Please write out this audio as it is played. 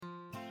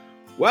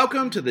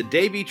Welcome to the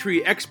Davey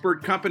Tree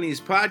Expert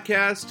Company's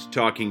podcast,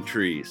 Talking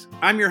Trees.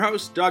 I'm your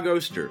host, Doug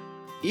Oster.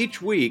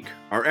 Each week,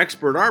 our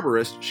expert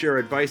arborists share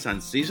advice on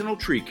seasonal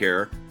tree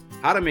care,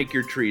 how to make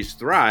your trees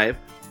thrive,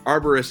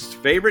 arborists'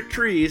 favorite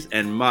trees,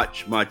 and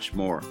much, much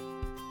more.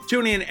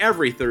 Tune in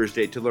every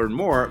Thursday to learn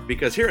more,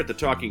 because here at the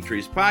Talking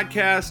Trees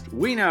podcast,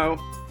 we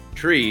know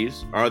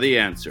trees are the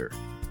answer.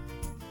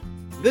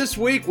 This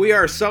week, we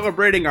are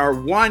celebrating our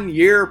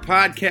 1-year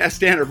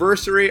podcast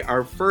anniversary.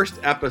 Our first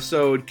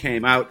episode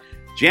came out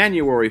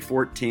January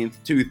 14th,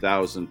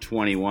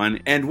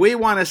 2021, and we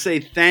want to say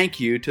thank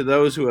you to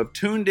those who have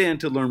tuned in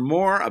to learn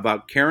more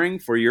about caring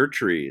for your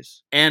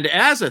trees. And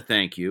as a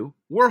thank you,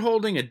 we're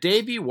holding a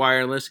Davey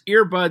Wireless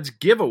earbuds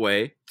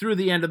giveaway through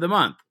the end of the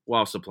month,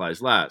 while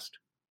supplies last.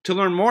 To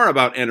learn more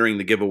about entering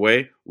the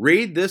giveaway,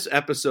 read this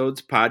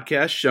episode's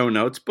podcast show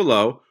notes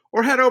below,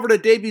 or head over to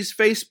Davey's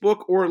Facebook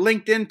or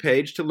LinkedIn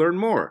page to learn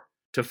more.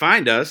 To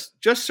find us,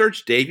 just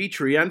search Davey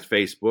Tree on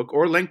Facebook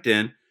or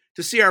LinkedIn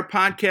to see our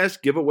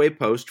podcast giveaway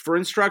post for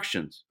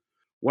instructions.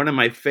 One of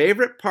my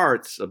favorite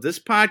parts of this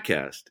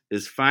podcast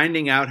is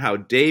finding out how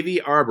Davey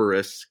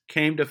arborists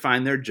came to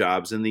find their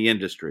jobs in the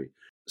industry.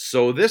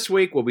 So this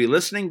week we'll be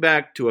listening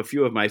back to a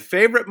few of my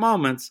favorite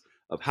moments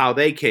of how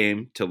they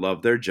came to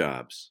love their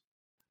jobs.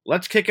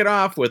 Let's kick it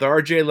off with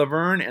R.J.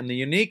 Laverne and the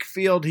unique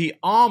field he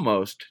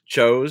almost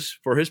chose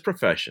for his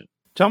profession.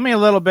 Tell me a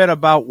little bit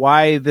about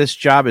why this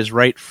job is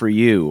right for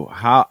you.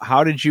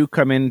 How did you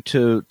come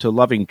into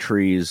loving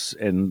trees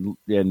and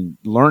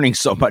learning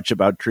so much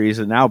about trees,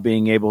 and now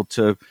being able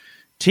to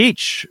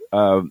teach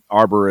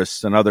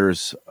arborists and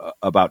others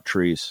about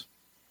trees?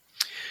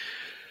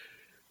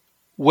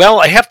 Well,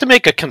 I have to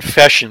make a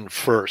confession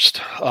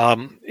first.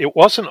 It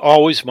wasn't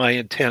always my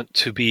intent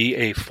to be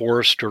a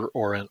forester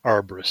or an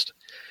arborist.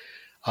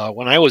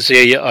 When I was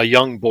a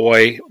young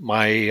boy,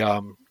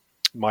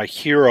 my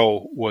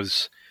hero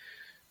was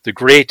the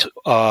great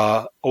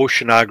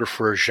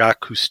oceanographer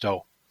Jacques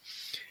Cousteau.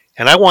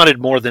 And I wanted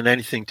more than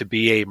anything to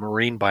be a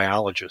marine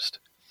biologist.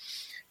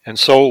 And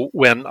so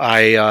when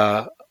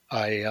I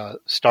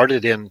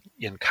started in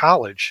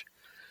college,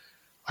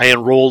 I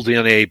enrolled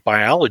in a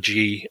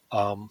biology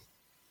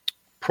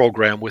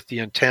program with the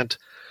intent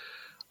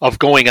of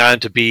going on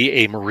to be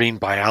a marine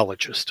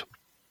biologist.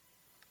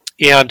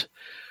 And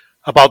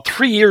about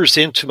 3 years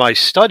into my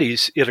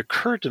studies, it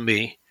occurred to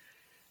me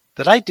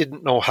that I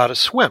didn't know how to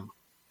swim,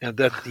 and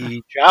that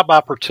the job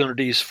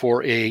opportunities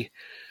for a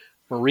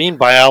marine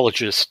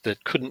biologist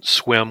that couldn't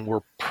swim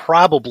were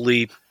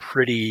probably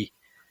pretty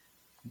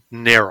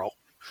narrow.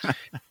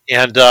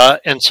 And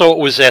so it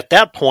was at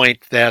that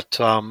point that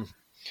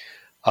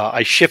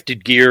I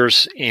shifted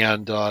gears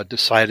and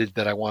decided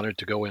that I wanted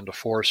to go into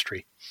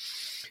forestry.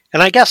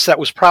 And I guess that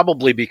was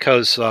probably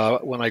because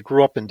when I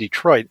grew up in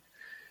Detroit,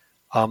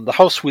 the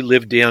house we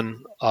lived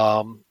in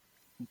on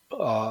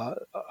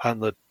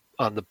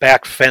the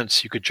back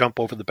fence, you could jump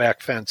over the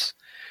back fence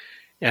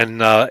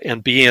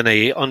and be in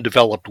a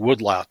undeveloped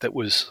woodlot that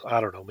was, I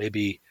don't know,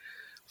 maybe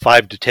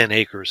 5 to 10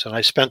 acres. And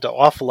I spent an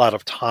awful lot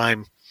of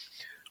time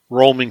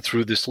roaming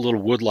through this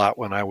little woodlot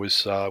when I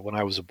was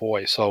a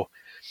boy. So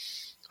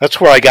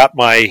that's where I got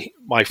my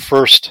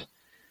first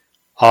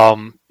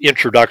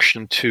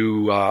introduction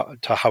to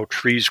how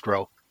trees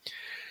grow.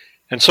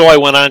 And so I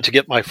went on to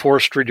get my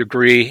forestry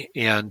degree,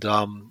 and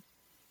then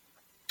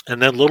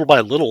little by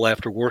little,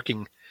 after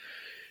working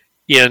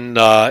in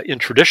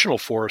traditional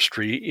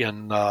forestry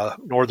in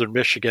northern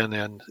Michigan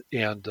and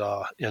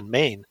in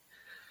Maine,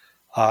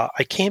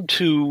 I came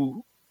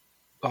to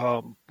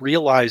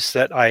realize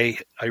that I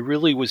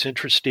really was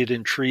interested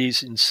in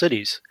trees in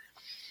cities.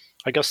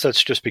 I guess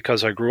that's just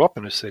because I grew up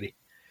in a city,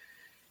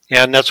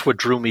 and that's what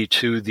drew me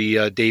to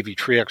the Davey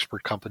Tree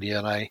Expert Company.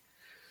 And I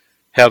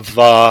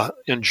have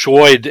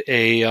enjoyed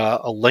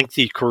a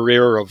lengthy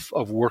career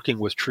of working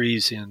with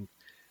trees in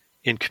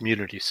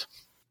communities.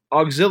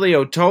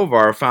 Auxilio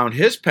Tovar found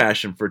his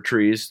passion for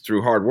trees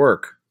through hard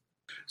work.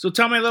 So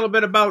tell me a little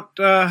bit about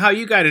how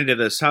you got into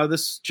this, how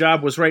this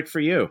job was right for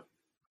you.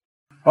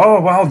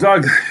 Oh, well,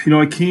 Doug,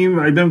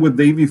 I've been with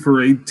Davey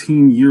for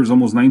 18 years,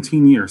 almost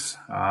 19 years.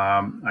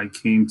 I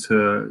came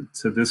to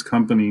this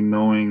company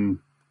knowing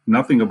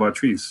nothing about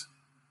trees.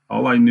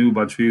 All I knew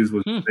about trees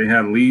was they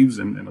had leaves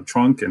and a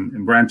trunk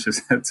and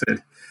branches. That's it.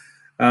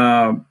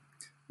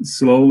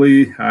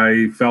 Slowly,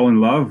 I fell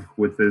in love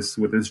with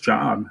this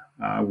job.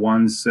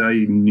 Once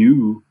I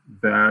knew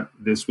that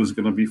this was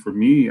going to be for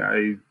me,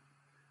 I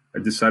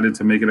decided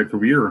to make it a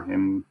career.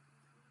 And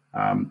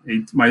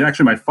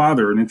my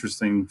father, an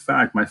interesting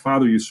fact, my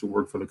father used to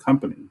work for the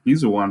company.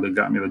 He's the one that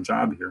got me the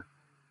job here.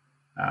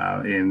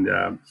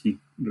 He,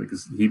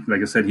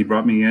 like I said, he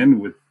brought me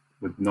in with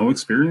no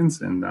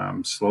experience,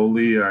 and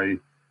slowly I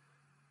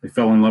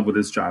fell in love with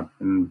this job.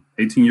 And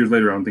 18 years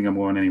later, I don't think I'm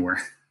going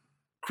anywhere.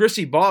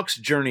 Chrissy Balk's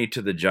journey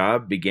to the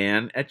job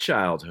began at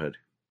childhood.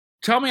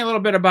 Tell me a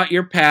little bit about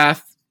your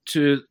path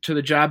to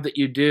the job that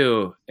you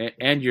do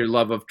and your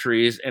love of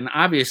trees, and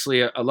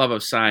obviously a love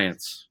of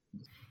science.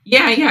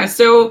 Yeah.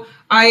 So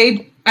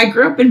I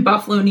grew up in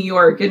Buffalo, New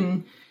York,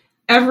 and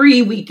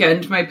every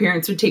weekend, my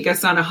parents would take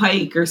us on a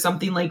hike or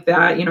something like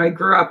that. I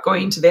grew up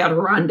going to the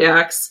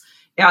Adirondacks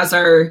as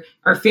our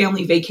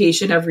family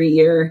vacation every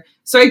year.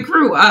 So I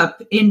grew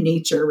up in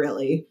nature,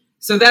 really.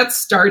 So that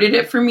started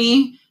it for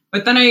me.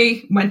 But then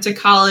I went to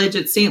college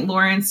at St.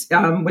 Lawrence,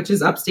 which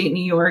is upstate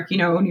New York,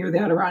 near the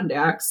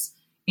Adirondacks.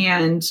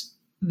 And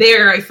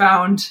there I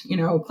found,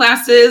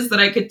 classes that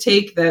I could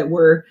take that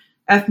were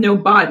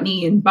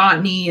ethnobotany and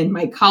botany and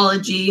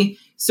mycology.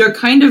 So it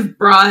kind of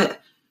brought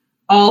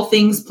all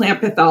things plant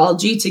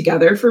pathology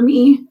together for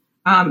me,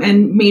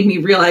 and made me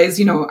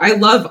realize, I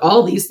love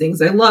all these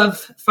things. I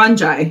love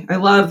fungi. I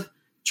love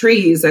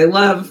trees. I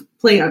love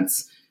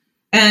plants.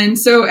 And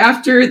so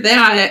after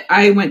that,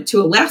 I went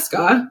to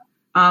Alaska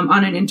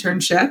on an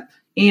internship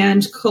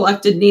and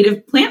collected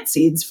native plant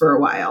seeds for a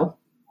while.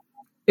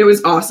 It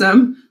was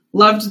awesome.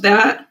 Loved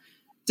that.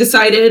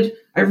 Decided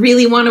I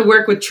really want to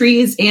work with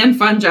trees and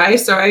fungi.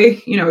 So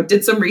I,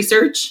 did some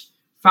research,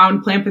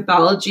 found plant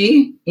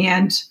pathology,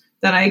 and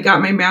then I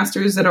got my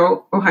master's at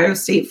Ohio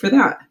State for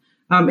that.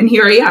 And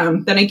here I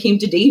am. Then I came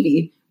to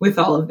Davie with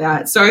all of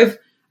that. So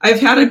I've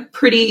had a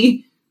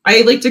pretty,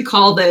 I like to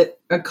call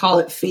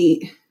it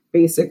fate,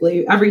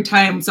 basically. Every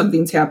time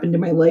something's happened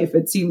in my life,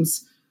 it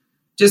seems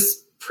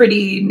just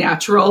pretty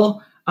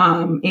natural.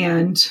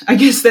 And I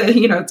guess that,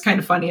 it's kind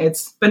of funny.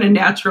 It's been a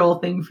natural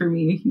thing for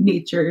me,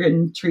 nature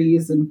and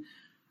trees. And,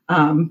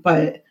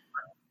 but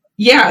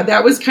yeah,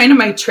 that was kind of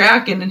my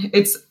track. And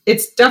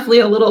it's definitely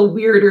a little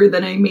weirder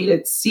than I made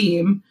it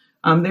seem.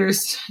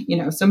 There's,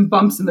 some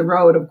bumps in the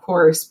road, of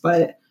course,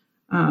 but,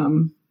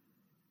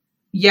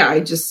 yeah,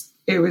 this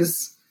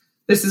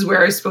is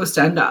where I was supposed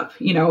to end up,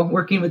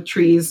 working with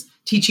trees,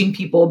 teaching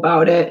people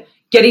about it,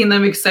 getting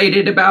them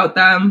excited about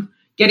them,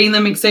 getting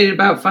them excited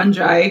about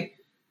fungi,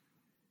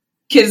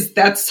 because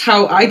that's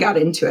how I got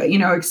into it,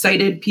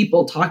 excited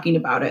people talking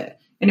about it.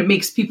 And it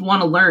makes people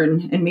want to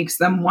learn and makes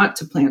them want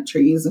to plant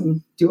trees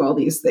and do all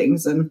these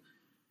things. And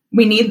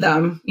we need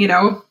them,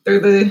 they're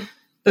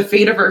the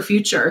fate of our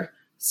future.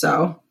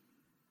 So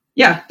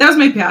yeah, that was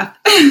my path.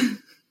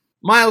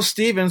 Miles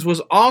Stevens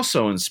was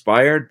also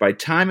inspired by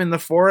time in the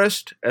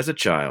forest as a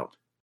child.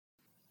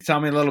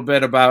 Tell me a little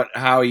bit about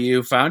how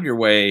you found your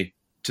way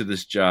to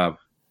this job.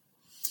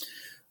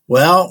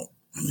 Well,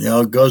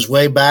 it goes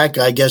way back,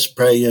 I guess,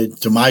 probably,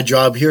 to my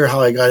job here, how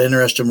I got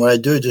interested in what I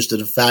do, just to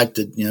the fact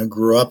that,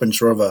 grew up in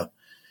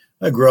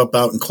I grew up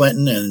out in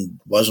Clinton and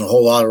wasn't a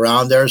whole lot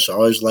around there. So I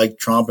always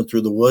liked tromping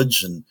through the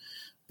woods and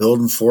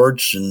building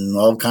forts and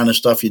all kind of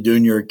stuff you do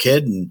when you're a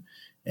kid.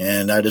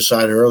 And I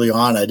decided early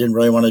on, I didn't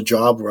really want a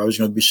job where I was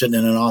going to be sitting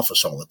in an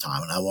office all the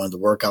time. And I wanted to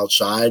work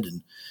outside.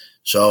 And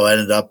so I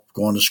ended up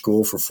going to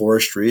school for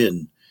forestry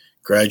and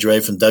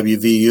graduated from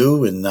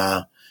WVU.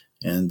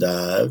 And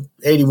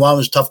 81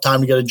 was a tough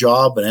time to get a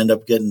job, and ended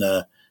up getting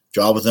a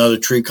job with another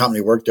tree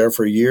company. Worked there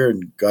for a year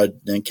and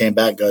then came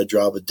back, got a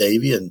job with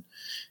Davie,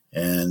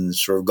 and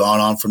sort of gone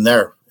on from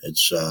there.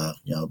 It's,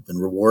 been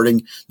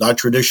rewarding, not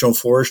traditional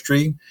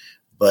forestry,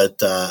 but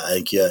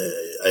I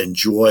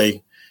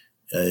enjoy,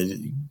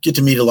 get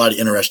to meet a lot of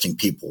interesting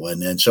people.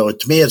 And so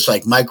to me, it's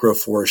like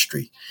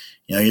microforestry.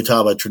 You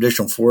talk about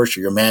traditional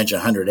forestry, you're managing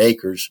 100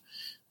 acres.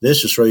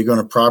 This is where you're going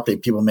to property.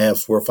 People may have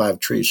 4 or 5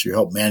 trees, so you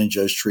help manage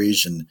those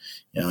trees. And,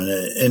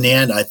 in the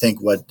end, I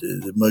think what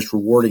the most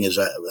rewarding is,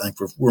 I think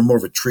we're more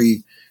of a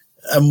tree.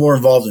 I'm more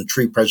involved in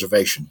tree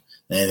preservation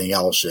than anything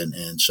else.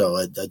 And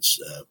so that's,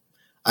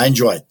 I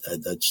enjoy it.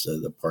 That's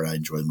the part I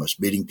enjoy the most,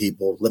 meeting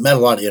people. Met a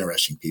lot of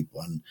interesting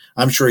people, and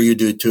I'm sure you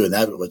do too. And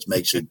that's what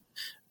makes it,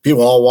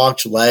 people all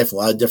walks of life, a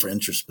lot of different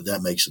interests, but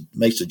that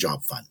makes the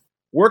job fun.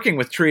 Working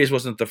with trees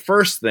wasn't the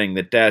first thing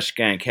that Dash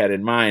Gank had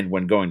in mind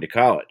when going to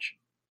college.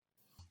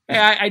 Hey,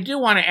 I do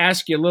want to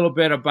ask you a little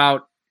bit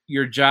about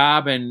your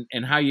job and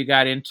how you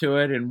got into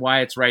it and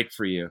why it's right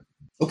for you.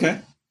 Okay,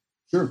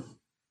 sure.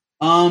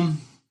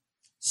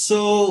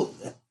 So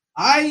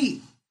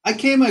I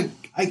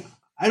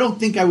don't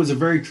think I was a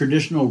very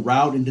traditional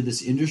route into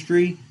this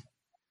industry.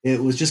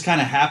 It was just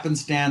kind of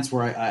happenstance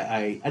where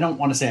I don't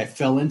want to say I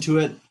fell into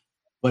it,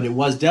 but it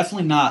was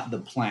definitely not the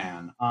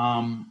plan.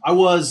 I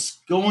was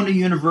going to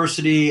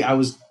university. I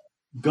was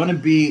going to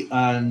be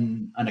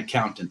an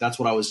accountant. That's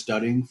what I was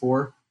studying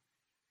for.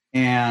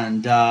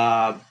 And,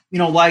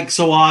 like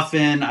so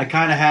often, I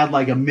kind of had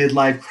like a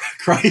midlife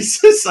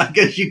crisis, I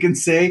guess you can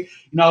say.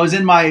 I was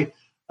in my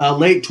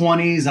late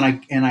 20s,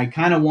 and I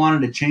kind of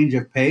wanted a change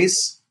of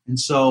pace. And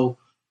so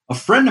a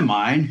friend of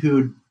mine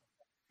who'd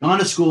gone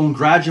to school and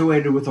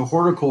graduated with a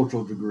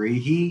horticultural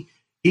degree,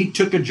 he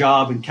took a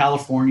job in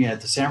California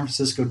at the San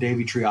Francisco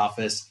Davie Tree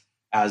office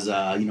as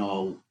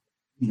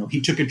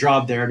he took a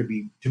job there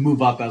to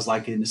move up as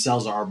like in a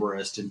sales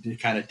arborist and to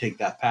kind of take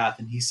that path.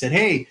 And he said,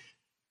 "Hey,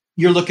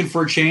 you're looking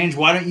for a change.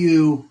 Why don't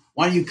you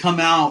come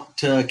out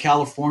to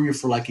California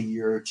for like a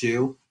year or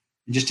two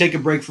and just take a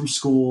break from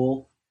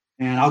school,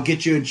 and I'll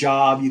get you a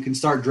job. You can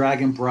start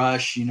dragging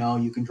brush,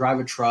 you can drive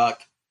a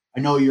truck. I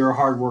know you're a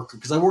hard worker,"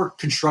 because I work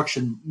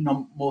construction,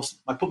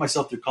 I put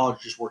myself through college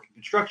just working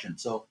construction.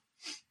 So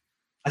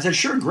I said,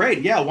 "Sure,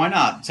 great. Yeah, why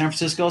not? San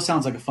Francisco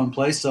sounds like a fun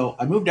place." So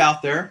I moved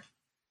out there,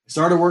 I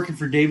started working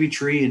for Davey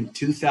Tree in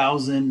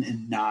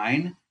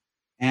 2009.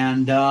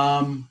 And,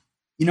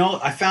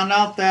 I found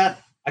out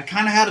that I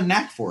kind of had a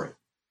knack for it.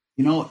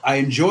 I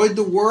enjoyed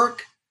the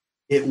work.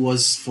 It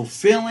was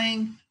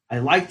fulfilling. I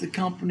liked the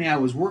company I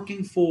was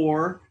working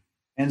for.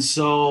 And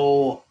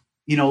so,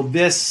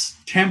 this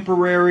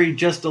temporary,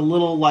 just a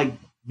little like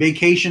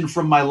vacation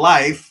from my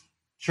life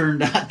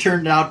turned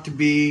out to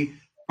be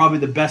probably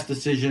the best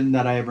decision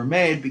that I ever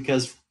made,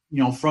 because,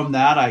 from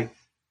that,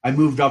 I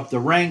moved up the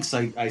ranks.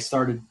 I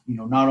started,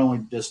 not only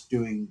just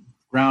doing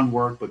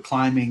groundwork, but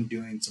climbing,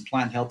 doing some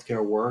plant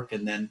healthcare work.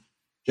 And then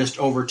just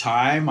over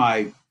time,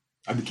 I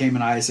became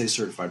an ISA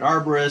certified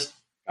arborist,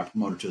 got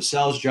promoted to a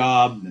sales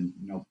job, and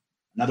then,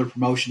 another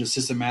promotion to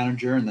assistant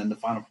manager, and then the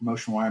final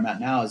promotion where I'm at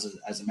now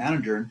as a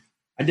manager. And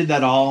I did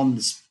that all in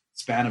the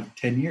span of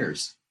 10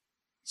 years.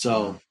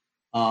 So,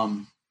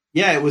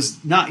 it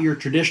was not your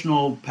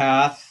traditional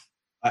path.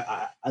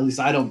 At least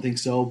I don't think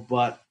so,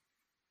 but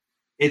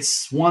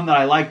it's one that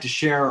I like to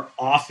share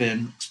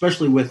often,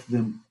 especially with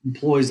the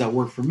employees that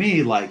work for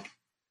me. Like,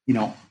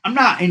 I'm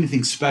not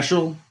anything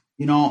special.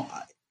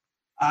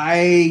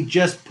 I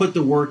just put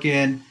the work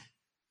in.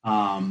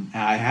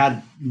 I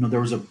had, there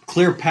was a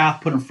clear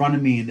path put in front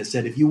of me, and it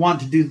said, if you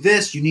want to do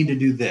this, you need to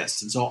do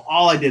this. And so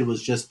all I did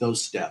was just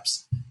those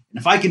steps. And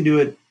if I can do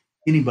it,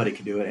 anybody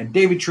can do it. And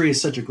Davey Tree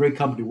is such a great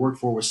company to work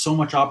for, with so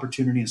much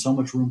opportunity and so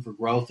much room for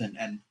growth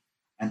and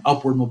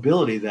upward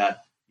mobility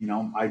that,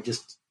 I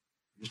just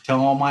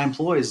tell all my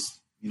employees,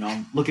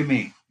 look at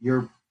me.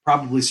 You're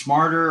probably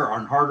smarter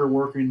and harder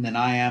working than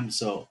I am.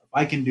 So if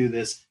I can do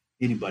this,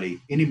 anybody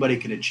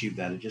can achieve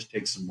that. It just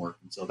takes some work.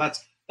 And so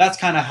that's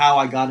kind of how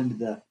I got into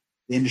the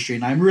industry.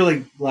 And I'm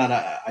really glad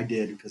I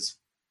did, because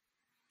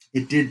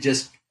it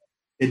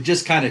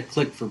just kind of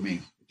clicked for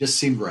me. It just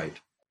seemed right.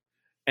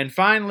 And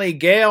finally,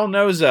 Gail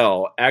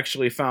Nozell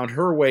actually found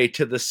her way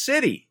to the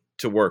city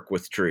to work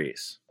with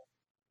trees.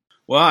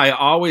 Well, I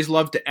always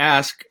love to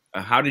ask,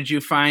 how did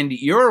you find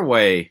your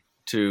way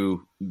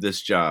to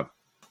this job?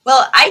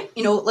 Well, I,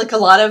 like a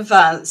lot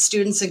of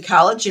students in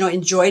college,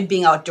 enjoyed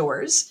being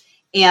outdoors,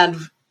 and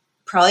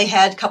probably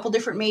had a couple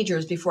different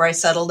majors before I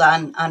settled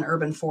on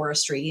urban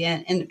forestry,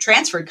 and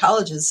transferred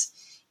colleges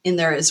in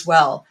there as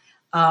well.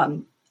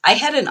 I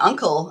had an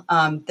uncle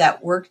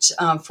that worked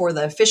for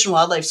the Fish and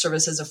Wildlife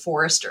Service as a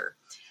forester.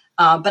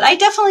 But I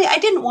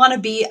didn't want to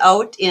be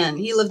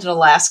he lived in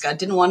Alaska,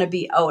 didn't want to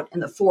be out in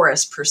the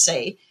forest per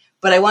se,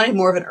 but I wanted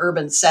more of an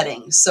urban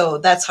setting. So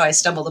that's how I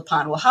stumbled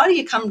upon, well, how do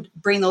you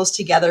bring those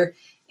together?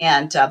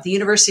 And the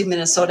University of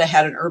Minnesota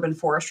had an urban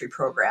forestry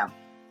program,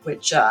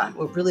 which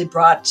really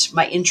brought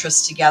my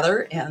interests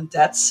together. And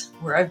that's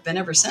where I've been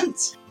ever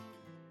since.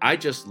 I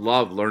just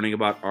love learning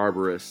about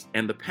arborists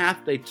and the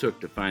path they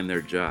took to find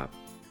their job.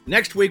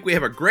 Next week, we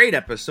have a great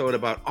episode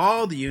about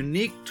all the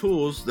unique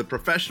tools the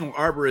professional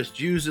arborists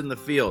use in the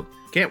field.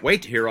 Can't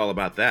wait to hear all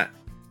about that.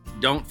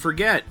 Don't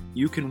forget,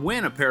 you can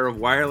win a pair of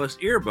wireless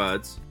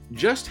earbuds.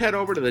 Just head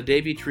over to the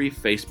Davey Tree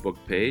Facebook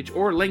page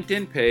or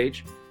LinkedIn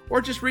page,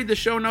 or just read the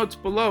show notes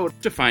below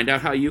to find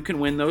out how you can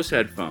win those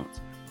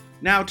headphones.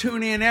 Now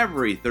tune in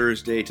every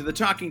Thursday to the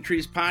Talking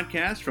Trees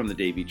podcast from the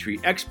Davey Tree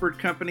Expert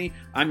Company.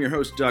 I'm your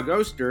host, Doug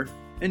Oster.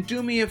 And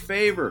do me a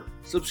favor,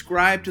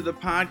 subscribe to the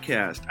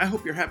podcast. I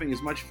hope you're having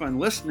as much fun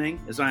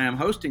listening as I am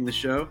hosting the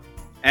show.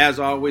 As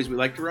always, we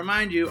like to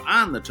remind you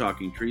on the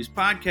Talking Trees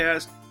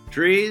podcast,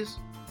 trees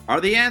are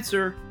the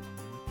answer.